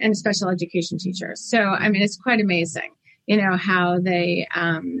 and a special education teacher. So, I mean, it's quite amazing. How they,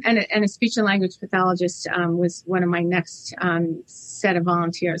 and a speech and language pathologist was one of my next set of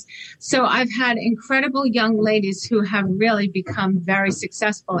volunteers. So I've had incredible young ladies who have really become very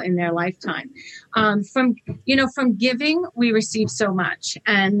successful in their lifetime. From giving, we receive so much.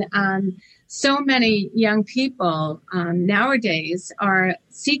 And so many young people nowadays are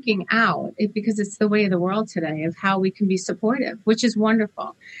seeking out it because it's the way of the world today of how we can be supportive, which is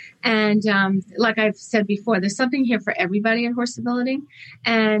wonderful. And like I've said before, there's something here for everybody at Horseability.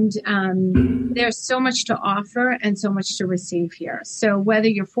 And there's so much to offer and so much to receive here. So whether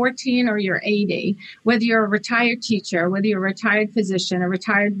you're 14 or you're 80, whether you're a retired teacher, whether you're a retired physician, a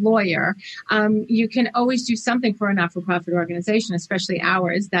retired lawyer, you can always do something for a not-for-profit organization, especially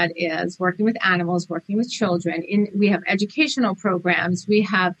ours, that is working with animals, working with children. We have educational programs. We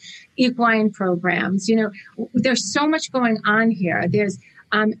have equine programs. There's so much going on here. There's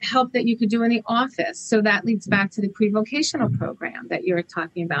help that you could do in the office. So that leads back to the pre-vocational program that you're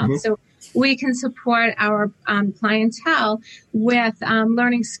talking about. Mm-hmm. So we can support our clientele with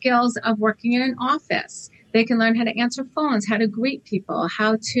learning skills of working in an office. They can learn how to answer phones, how to greet people,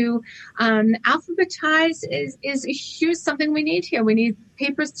 how to alphabetize is a huge something we need here. We need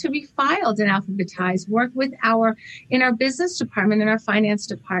papers to be filed and alphabetized, work with in our business department and our finance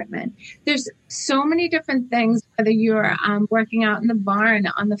department. There's so many different things, whether you're working out in the barn,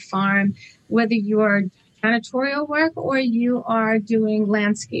 on the farm, whether you're janitorial work or you are doing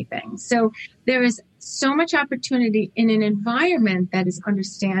landscaping. So there is so much opportunity in an environment that is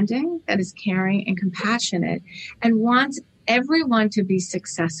understanding, that is caring and compassionate, and wants everyone to be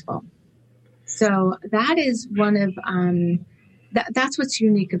successful. So that is one of that's what's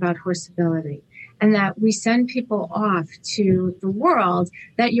unique about Horseability, and that we send people off to the world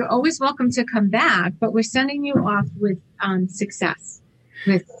that you're always welcome to come back, but we're sending you off with success,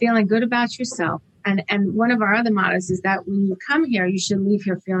 with feeling good about yourself. And one of our other mottos is that when you come here, you should leave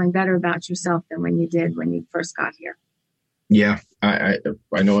here feeling better about yourself than when you did when you first got here. Yeah, I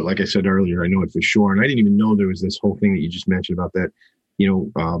know it. Like I said earlier, I know it for sure. And I didn't even know there was this whole thing that you just mentioned about that.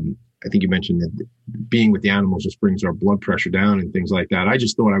 I think you mentioned that being with the animals just brings our blood pressure down and things like that. I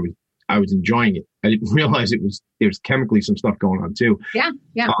just thought I was enjoying it. I didn't realize it was chemically some stuff going on too. Yeah.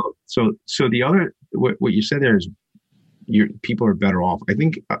 So the other what you said there is people are better off. I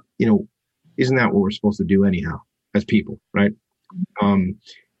think isn't that what we're supposed to do anyhow as people, right?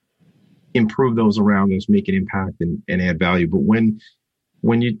 Improve those around us, make an impact and add value. But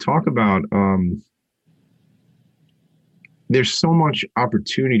when you talk about there's so much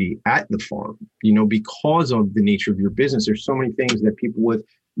opportunity at the farm, because of the nature of your business. There's so many things that people with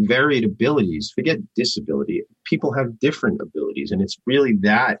varied abilities, forget disability, people have different abilities. And it's really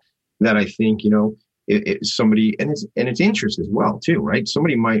that I think, it's somebody, and it's interest as well too, right?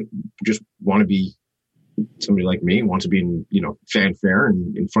 Somebody might just want to be, somebody like me wants to be in, fanfare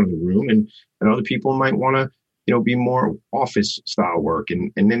and in front of the room, and other people might want to, be more office style work.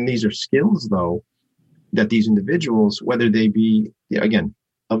 And then these are skills though, that these individuals, whether they be, again,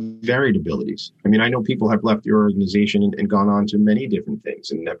 of varied abilities. I mean, I know people have left your organization and gone on to many different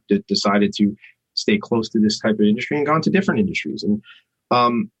things and have decided to stay close to this type of industry and gone to different industries. And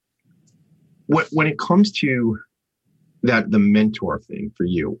when it comes to the mentor thing for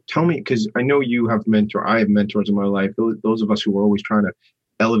you, tell me, because I know you have I have mentors in my life. Those of us who are always trying to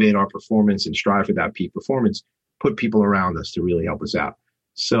elevate our performance and strive for that peak performance, put people around us to really help us out.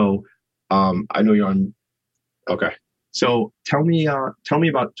 So I know you're on. Okay. So tell me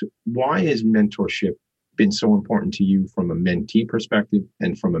about why has mentorship been so important to you from a mentee perspective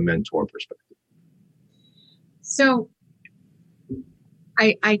and from a mentor perspective? So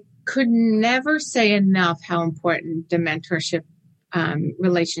I could never say enough how important the mentorship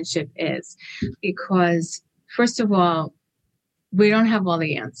relationship is, because first of all, we don't have all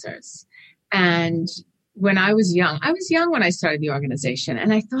the answers. And when I was young when I started the organization,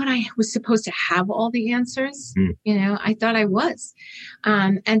 and I thought I was supposed to have all the answers. I thought I was.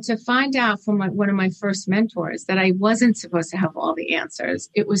 And to find out from one of my first mentors that I wasn't supposed to have all the answers,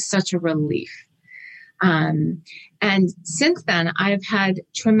 it was such a relief. And since then, I've had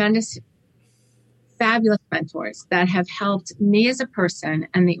tremendous, fabulous mentors that have helped me as a person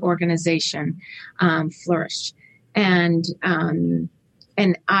and the organization flourish. And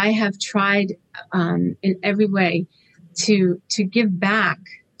I have tried in every way to give back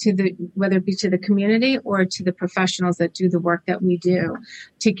to whether it be to the community or to the professionals that do the work that we do,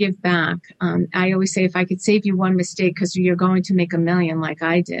 to give back. I always say, if I could save you one mistake because you're going to make 1 million like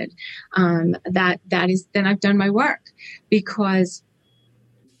I did, then I've done my work, because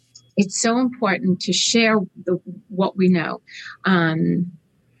it's so important to share what we know.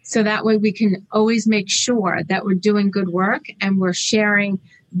 So that way we can always make sure that we're doing good work and we're sharing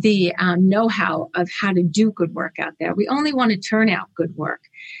the know-how of how to do good work out there. We only want to turn out good work.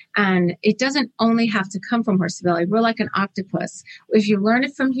 And it doesn't only have to come from Horse Valley. We're like an octopus. If you learn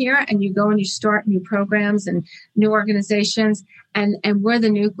it from here and you go and you start new programs and new organizations, and we're the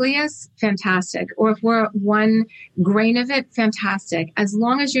nucleus, fantastic. Or if we're one grain of it, fantastic. As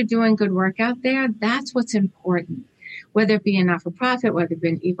long as you're doing good work out there, that's what's important. Whether it be a not-for-profit, whether it be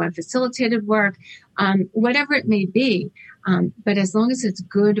an equine facilitated work, whatever it may be. But as long as it's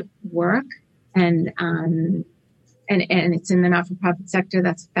good work and it's in the not-for-profit sector,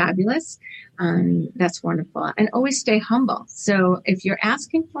 that's fabulous. That's wonderful. And always stay humble. So if you're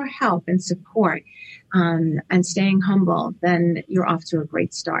asking for help and support and staying humble, then you're off to a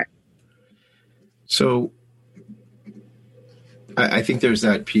great start. So I think there's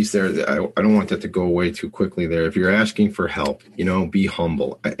that piece there that I don't want that to go away too quickly there. If you're asking for help, be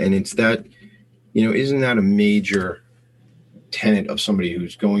humble. And it's that, isn't that a major tenet of somebody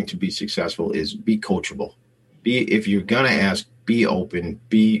who's going to be successful, is be coachable. If you're going to ask, be open,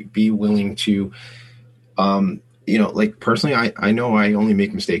 be willing to, like personally, I know I only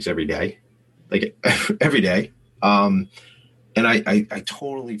make mistakes every day, like every day. And I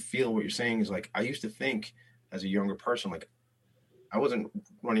totally feel what you're saying is, like, I used to think as a younger person, like, I wasn't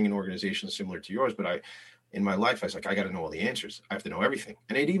running an organization similar to yours, but in my life, I was like, I got to know all the answers. I have to know everything.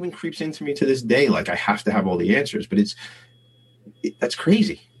 And it even creeps into me to this day. Like, I have to have all the answers, but that's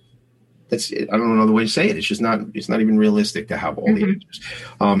crazy. I don't know another way to say it. It's just it's not even realistic to have all the answers.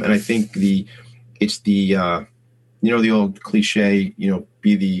 And I think it's the old cliche,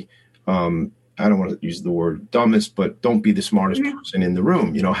 be the, I don't want to use the word dumbest, but don't be the smartest person in the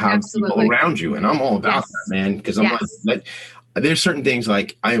room, have Absolutely. People around you. And I'm all about that, man. Because I'm like, there's certain things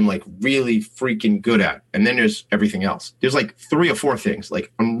like I am like really freaking good at. And then there's everything else. There's like 3 or 4 things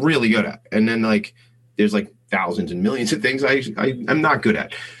like I'm really good at. And then like, there's like thousands and millions of things I'm not good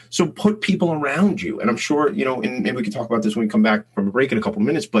at. So put people around you. And I'm sure, and maybe we can talk about this when we come back from a break in a couple of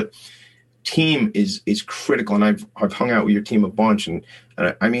minutes, but team is critical. And I've hung out with your team a bunch. And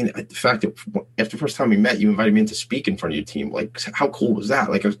I mean, the fact that after the first time we met, you invited me in to speak in front of your team. Like, how cool was that?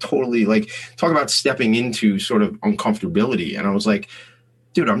 Like, I was totally like, talk about stepping into sort of uncomfortability. And I was like,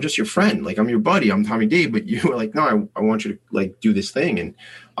 dude, I'm just your friend. Like, I'm your buddy. I'm Tommy D. But you were like, no, I want you to like do this thing.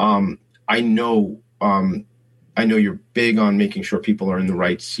 And I know you're big on making sure people are in the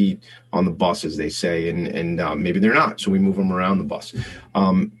right seat on the bus, as they say, and maybe they're not. So we move them around the bus.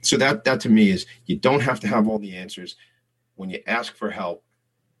 So that to me is, you don't have to have all the answers. When you ask for help,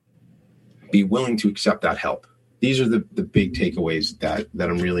 be willing to accept that help. These are the big takeaways that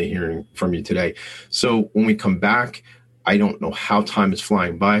I'm really hearing from you today. So when we come back, I don't know how time is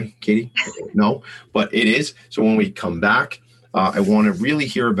flying by, Katie. I don't know, but it is. So when we come back, I want to really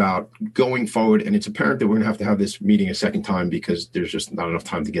hear about going forward. And it's apparent that we're going to have this meeting a second time because there's just not enough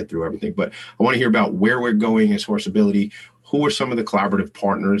time to get through everything. But I want to hear about where we're going as Horseability. Who are some of the collaborative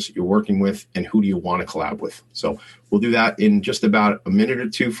partners you're working with, and who do you want to collab with? So we'll do that in just about a minute or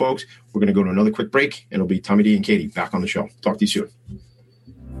two, folks. We're going to go to another quick break, and it'll be Tommy D and Katie back on the show. Talk to you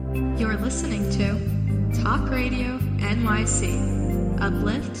soon. You're listening to Talk Radio NYC.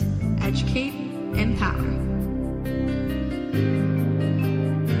 Uplift, educate, empower.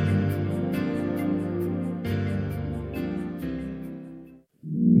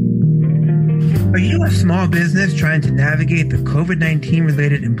 Are you a small business trying to navigate the COVID-19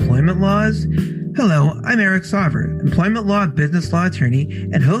 related employment laws? Hello, I'm Eric Sauver, employment law business law attorney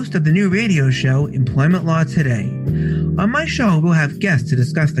and host of the new radio show Employment Law Today. On my show, we'll have guests to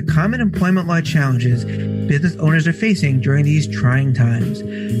discuss the common employment law challenges business owners are facing during these trying times.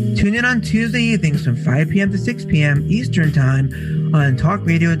 Tune in on Tuesday evenings from 5 p.m. to 6 p.m. Eastern Time on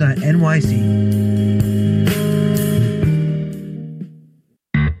talkradio.nyc.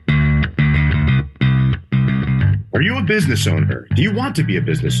 Are you a business owner? Do you want to be a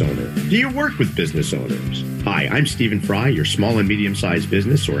business owner? Do you work with business owners? Hi, I'm Stephen Fry, your small and medium-sized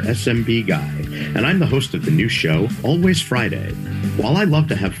business, or SMB guy, and I'm the host of the new show, Always Friday. While I love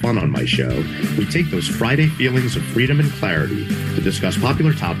to have fun on my show, we take those Friday feelings of freedom and clarity to discuss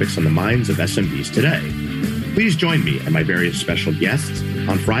popular topics on the minds of SMBs today. Please join me and my various special guests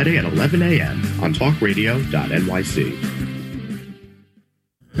on Friday at 11 a.m. on talkradio.nyc.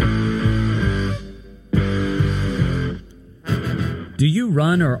 Do you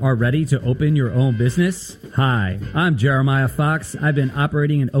run or are ready to open your own business? Hi, I'm Jeremiah Fox. I've been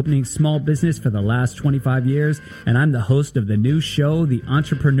operating and opening small business for the last 25 years, and I'm the host of the new show, The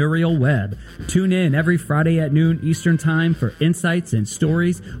Entrepreneurial Web. Tune in every Friday at noon Eastern Time for insights and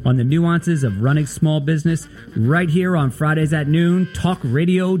stories on the nuances of running small business right here on Fridays at noon,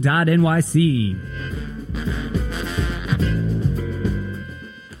 talkradio.nyc.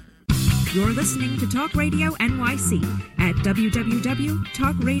 You're listening to Talk Radio NYC at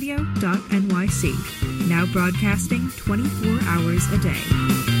www.talkradio.nyc. Now broadcasting 24 hours a day.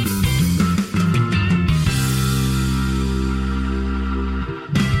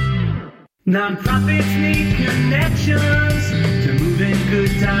 Nonprofits need connections to move in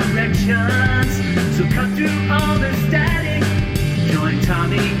good directions. So cut through all the static. Join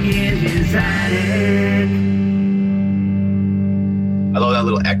Tommy in his attic. I love that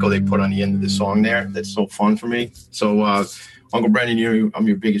little echo they put on the end of the song there. That's so fun for me. So, Uncle Brendan, I'm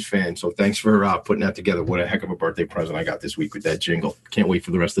your biggest fan. So thanks for putting that together. What a heck of a birthday present I got this week with that jingle. Can't wait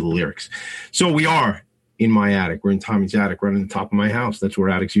for the rest of the lyrics. So we are in my attic. We're in Tommy's attic right on the top of my house. That's where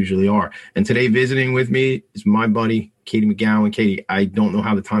attics usually are. And today visiting with me is my buddy, Katie McGowan. Katie, I don't know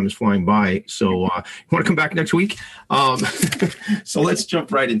how the time is flying by. So you want to come back next week? So let's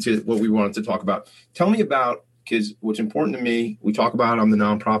jump right into what we wanted to talk about. Tell me about, because what's important to me, we talk about I'm the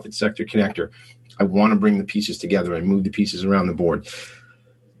nonprofit sector connector. I want to bring the pieces together and move the pieces around the board.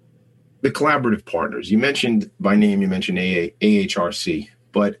 The collaborative partners, you mentioned by name, you mentioned AHRC,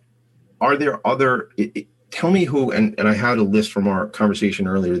 but are there other, tell me who, and I had a list from our conversation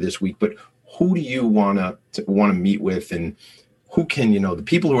earlier this week, but who do you want to meet with, and who can, the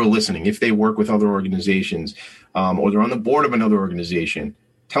people who are listening, if they work with other organizations or they're on the board of another organization,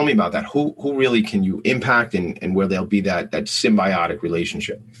 tell me about that. Who really can you impact and where there'll be that symbiotic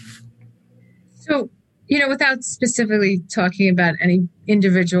relationship? So, without specifically talking about any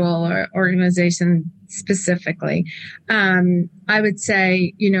individual or organization specifically, I would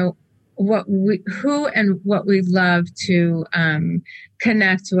say, what we love to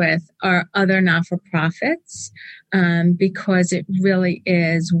connect with are other not-for-profits, because it really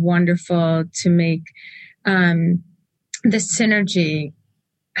is wonderful to make the synergy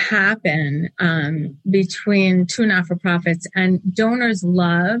happen between two not-for-profits, and donors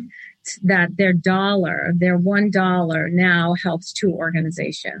love that their $1 now helps two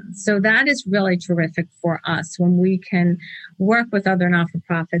organizations. So that is really terrific for us when we can work with other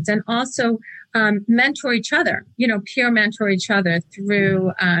not-for-profits and also mentor each other, peer mentor each other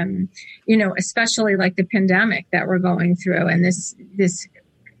through, especially like the pandemic that we're going through and this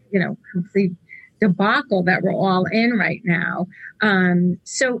complete debacle that we're all in right now.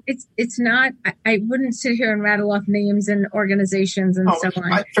 So it's not, I wouldn't sit here and rattle off names and organizations and so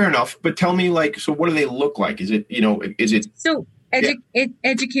on. Fair enough. But tell me, so what do they look like? Is it? So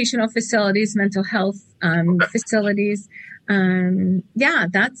educational facilities, mental health facilities.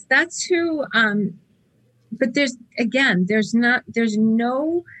 That's who, but there's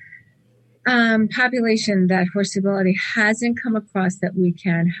no population that Horsability hasn't come across that we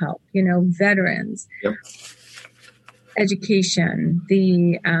can help. Veterans, yep. Education,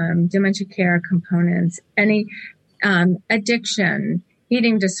 the dementia care components, any addiction,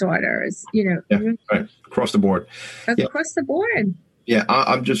 eating disorders. Right. Across the board. Across the board. Yeah,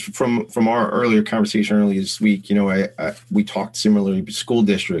 I'm just from our earlier conversation earlier this week. We talked similarly school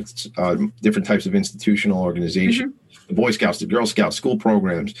districts, different types of institutional organizations. Mm-hmm. The Boy Scouts, the Girl Scouts, school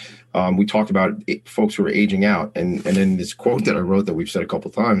programs. We talked about folks who are aging out. And then this quote that I wrote that we've said a couple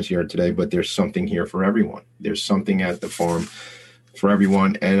of times here today, but there's something here for everyone. There's something at the farm for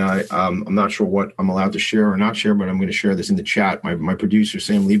everyone. And I'm not sure what I'm allowed to share or not share, but I'm going to share this in the chat. My producer,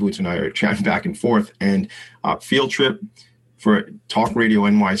 Sam Leibowitz, and I are chatting back and forth. And field trip for Talk Radio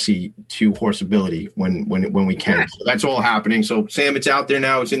NYC to Horseability when we can. Yeah. So that's all happening. So Sam, it's out there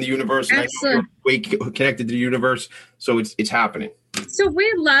now. It's in the universe. And I know you're connected to the universe. So it's happening. So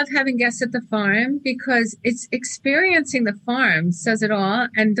we love having guests at the farm because it's experiencing the farm says it all.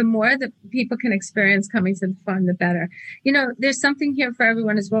 And the more that people can experience coming to the farm, the better. You know, there's something here for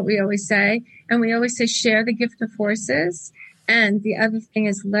everyone is what we always say. And we always say, share the gift of horses. And the other thing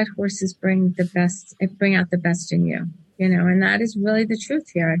is let horses bring out the best in you. You know, and that is really the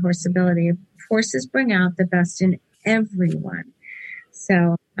truth here at Horseability. Horses bring out the best in everyone.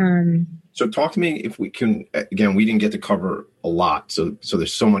 So talk to me if we can. Again, we didn't get to cover a lot, so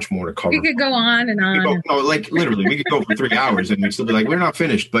there's so much more to cover. We could go on and on. Literally, we could go for 3 hours and we'd still be like, we're not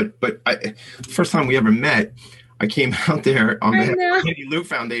finished. But first time we ever met, I came out there on the Andy Lou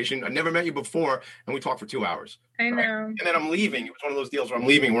Foundation. I never met you before, and we talked for 2 hours. I know. Right? And then I'm leaving. It was one of those deals where I'm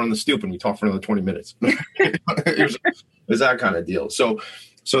leaving. We're on the stoop, and we talk for another 20 minutes. It was that kind of deal. So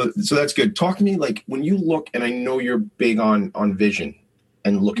that's good. Talk to me like when you look, and I know you're big on vision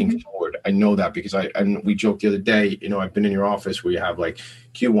and looking forward. I know that because we joked the other day. You know, I've been in your office where you have like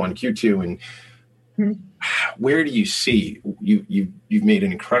Q1, Q2, and where do you see you've made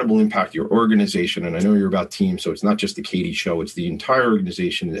an incredible impact, your organization, and I know you're about teams, so it's not just the Katie show, it's the entire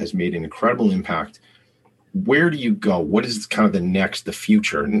organization that has made an incredible impact. Where do you go? What is kind of the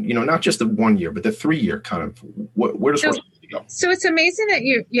future? And, you know, not just the 1 year, but the 3 year kind of, where does Horseability go? So it's amazing that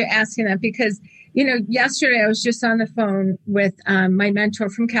you're asking that because, you know, yesterday I was just on the phone with my mentor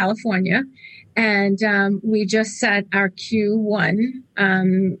from California, and we just set our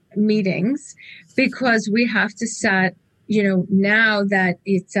Q1 meetings because we have to set, you know, now that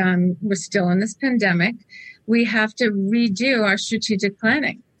it's we're still in this pandemic, we have to redo our strategic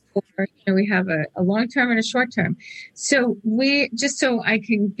planning. We have a long term and a short term. So so I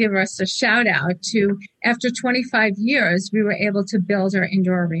can give us a shout out to, after 25 years, we were able to build our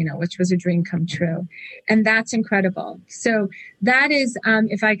indoor arena, which was a dream come true. And that's incredible. So that is,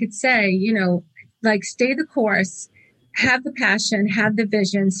 if I could say, you know, like stay the course, have the passion, have the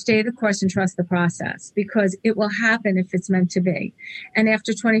vision, stay the course and trust the process because it will happen if it's meant to be. And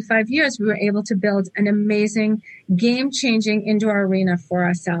after 25 years, we were able to build an amazing game-changing indoor arena for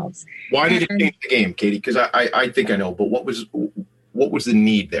ourselves. Why did it change the game, Katie? Because I think I know, but what was the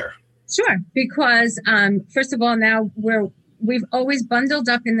need there? Sure. Because first of all, now we've always bundled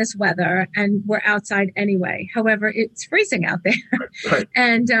up in this weather and we're outside anyway. However, it's freezing out there. Right.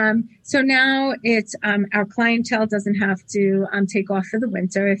 And so now it's our clientele doesn't have to take off for the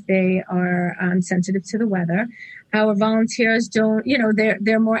winter if they are sensitive to the weather. Our volunteers don't, you know,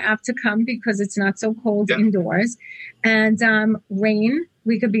 they're more apt to come because it's not so cold indoors. And rain,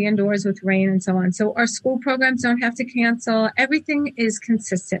 we could be indoors with rain and so on. So our school programs don't have to cancel. Everything is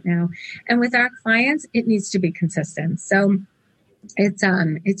consistent now. And with our clients, it needs to be consistent. So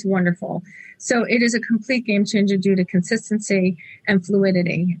it's wonderful. So it is a complete game changer due to consistency and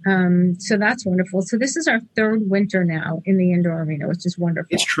fluidity. So that's wonderful. So this is our third winter now in the indoor arena, which is wonderful.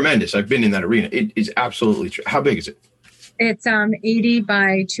 It's tremendous. I've been in that arena. It is absolutely How big is it? It's 80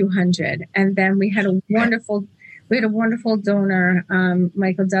 by 200. And then we had a wonderful donor,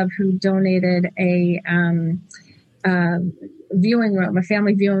 Michael Dove, who donated a viewing room, a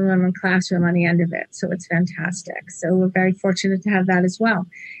family viewing room and classroom on the end of it. So it's fantastic. So we're very fortunate to have that as well.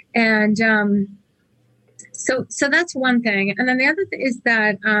 And so that's one thing. And then the other thing is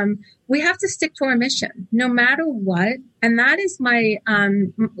that we have to stick to our mission no matter what. And that is my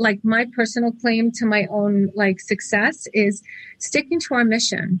my personal claim to my own success is sticking to our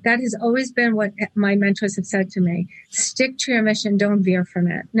mission. That has always been what my mentors have said to me. Stick to your mission. Don't veer from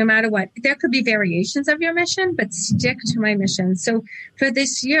it. No matter what. There could be variations of your mission, but stick to my mission. So for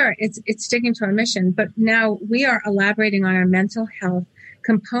this year, it's sticking to our mission. But now we are elaborating on our mental health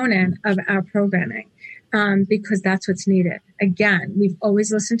component of our programming because that's what's needed. Again, we've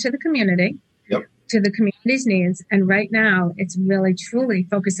always listened to the community. To the community's needs. And right now, it's really, truly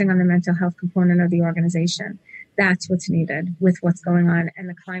focusing on the mental health component of the organization. That's what's needed with what's going on and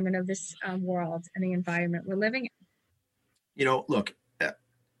the climate of this world and the environment we're living in. You know, look,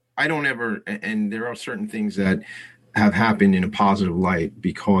 I don't ever, and there are certain things that have happened in a positive light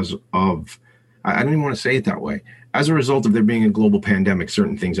because of, I don't even want to say it that way. As a result of there being a global pandemic,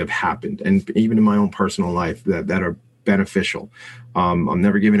 certain things have happened. And even in my own personal life that are beneficial. I'm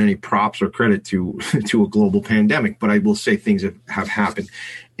never giving any props or credit to a global pandemic, but I will say things have happened.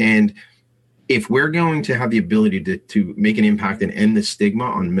 And if we're going to have the ability to make an impact and end the stigma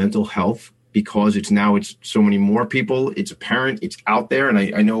on mental health, because it's so many more people, it's apparent, it's out there. And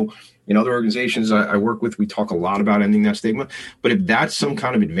I know in other organizations I work with, we talk a lot about ending that stigma. But if that's some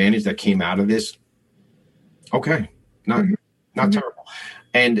kind of advantage that came out of this, okay. not terrible.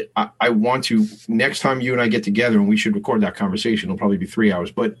 And I want to, next time you and I get together, and we should record that conversation, it'll probably be 3 hours,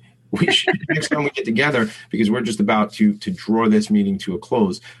 but we should, next time we get together, because we're just about to draw this meeting to a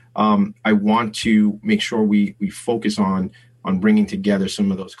close, I want to make sure we focus on bringing together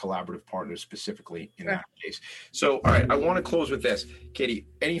some of those collaborative partners specifically in that case. So, all right, I want to close with this. Katie,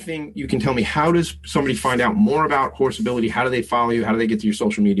 anything you can tell me, how does somebody find out more about Horseability? How do they follow you? How do they get to your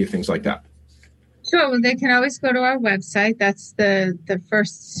social media, things like that? Sure. Well, they can always go to our website. That's the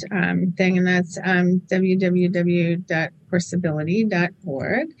first thing, and that's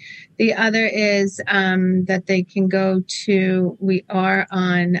www.horseability.org. The other is that they can go to, we are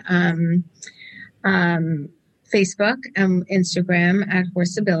on Facebook and Instagram at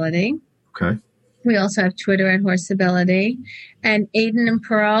Horseability. Okay. We also have Twitter at Horseability. And Aiden and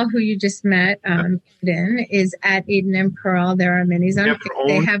Pearl, who you just met, Aiden, is at Aiden and Pearl. There are minis on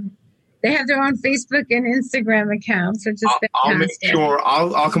They have their own Facebook and Instagram accounts, which is fantastic. I'll make sure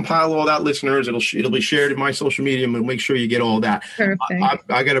I'll compile all that, listeners. It'll be shared in my social media, and we'll make sure you get all that. Perfect.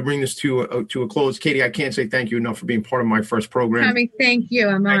 I got to bring this to a close. Katie, I can't say thank you enough for being part of my first program. Tommy, thank you.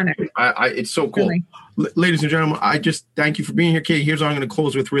 I'm honored. It's so cool. Really. Ladies and gentlemen, I just thank you for being here, Katie. Here's what I'm going to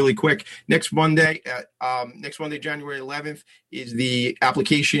close with really quick. Next Monday, January 11th, is the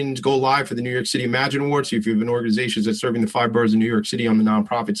applications go live for the New York City Imagine Awards. So if you have an organization that's serving the 5 boroughs of New York City on the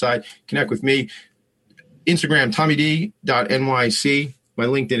nonprofit side, connect with me. Instagram, TommyD.NYC. My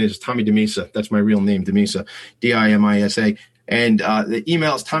LinkedIn is Tommy DeMisa. That's my real name, DeMisa, DIMISA. And the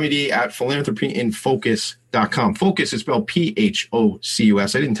email is TommyD@philanthropyinfocus.com. Focus is spelled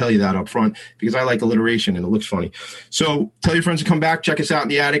PHOCUS. I didn't tell you that up front because I like alliteration and it looks funny. So tell your friends to come back. Check us out in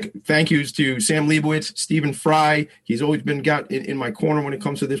the attic. Thank yous to Sam Leibowitz, Stephen Fry. He's always been in my corner when it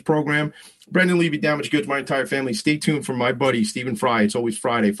comes to this program. Brendan Levy, Damaged Goods, my entire family. Stay tuned for my buddy, Stephen Fry. It's always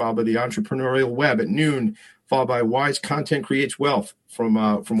Friday, followed by the Entrepreneurial Web at noon, followed by Wise Content Creates Wealth from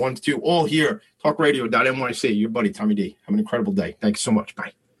 1 to 2. All here, talkradio.nyc. Your buddy, Tommy D. Have an incredible day. Thank you so much.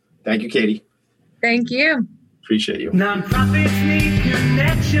 Bye. Thank you, Katie. Thank you. Appreciate you. Nonprofits need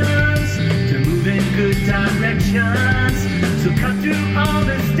connections to move in good directions. So cut through all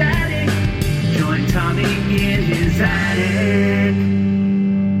the static. Join Tommy in his attic.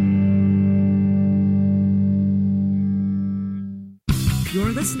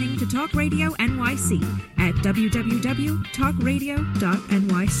 You're listening to Talk Radio NYC at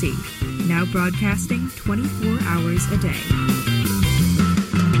www.talkradio.nyc. Now broadcasting 24 hours a day.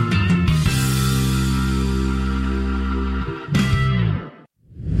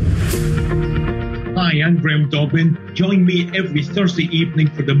 Hi, I'm Graham Dobbin. Join me every Thursday evening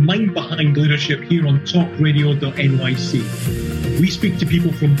for the Mind Behind Leadership here on talkradio.nyc. We speak to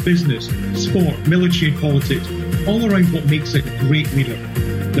people from business, sport, military and politics, all around what makes a great leader.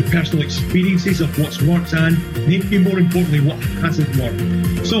 The personal experiences of what's worked and, maybe more importantly, what hasn't worked.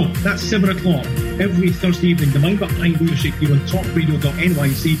 So, that's 7 o'clock every Thursday evening, the Mind Behind Leadership here on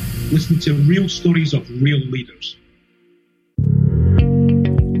talkradio.nyc. Listen to real stories of real leaders.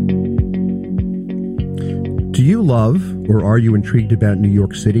 Do you love or are you intrigued about New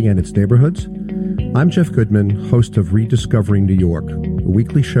York City and its neighborhoods? I'm Jeff Goodman, host of Rediscovering New York, a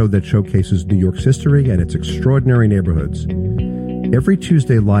weekly show that showcases New York's history and its extraordinary neighborhoods. Every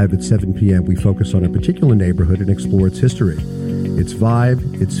Tuesday live at 7 p.m., we focus on a particular neighborhood and explore its history, its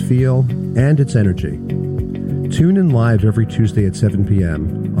vibe, its feel, and its energy. Tune in live every Tuesday at 7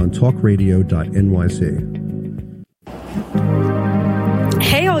 p.m. on talkradio.nyc.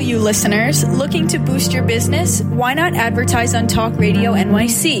 Hey, all you listeners, looking to boost your business? Why not advertise on Talk Radio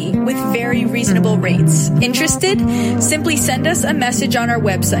NYC with very reasonable rates? Interested? Simply send us a message on our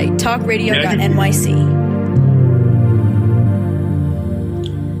website, talkradio.nyc.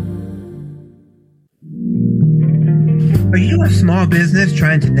 Are you a small business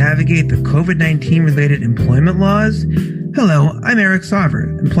trying to navigate the COVID-19 related employment laws? Hello, I'm Eric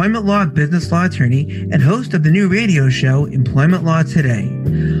Sauver, employment law business law attorney and host of the new radio show, Employment Law Today.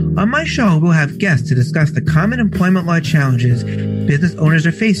 On my show, we'll have guests to discuss the common employment law challenges business owners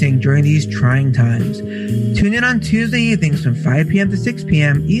are facing during these trying times. Tune in on Tuesday evenings from 5 p.m. to 6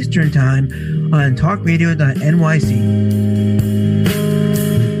 p.m. Eastern Time on talkradio.nyc.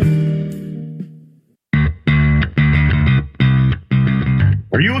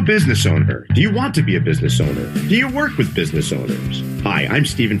 Are you a business owner? Do you want to be a business owner? Do you work with business owners? Hi, I'm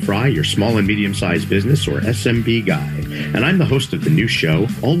Stephen Fry, your small and medium-sized business or SMB guy, and I'm the host of the new show,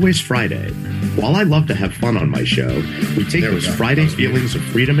 Always Friday. While I love to have fun on my show, we take those Friday feelings of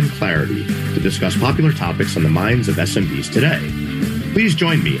freedom and clarity to discuss popular topics on the minds of SMBs today. Please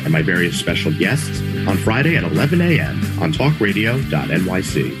join me and my various special guests on Friday at 11 a.m. on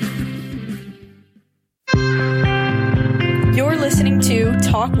talkradio.nyc. You're listening to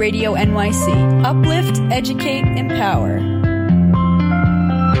Talk Radio NYC. Uplift, educate, empower.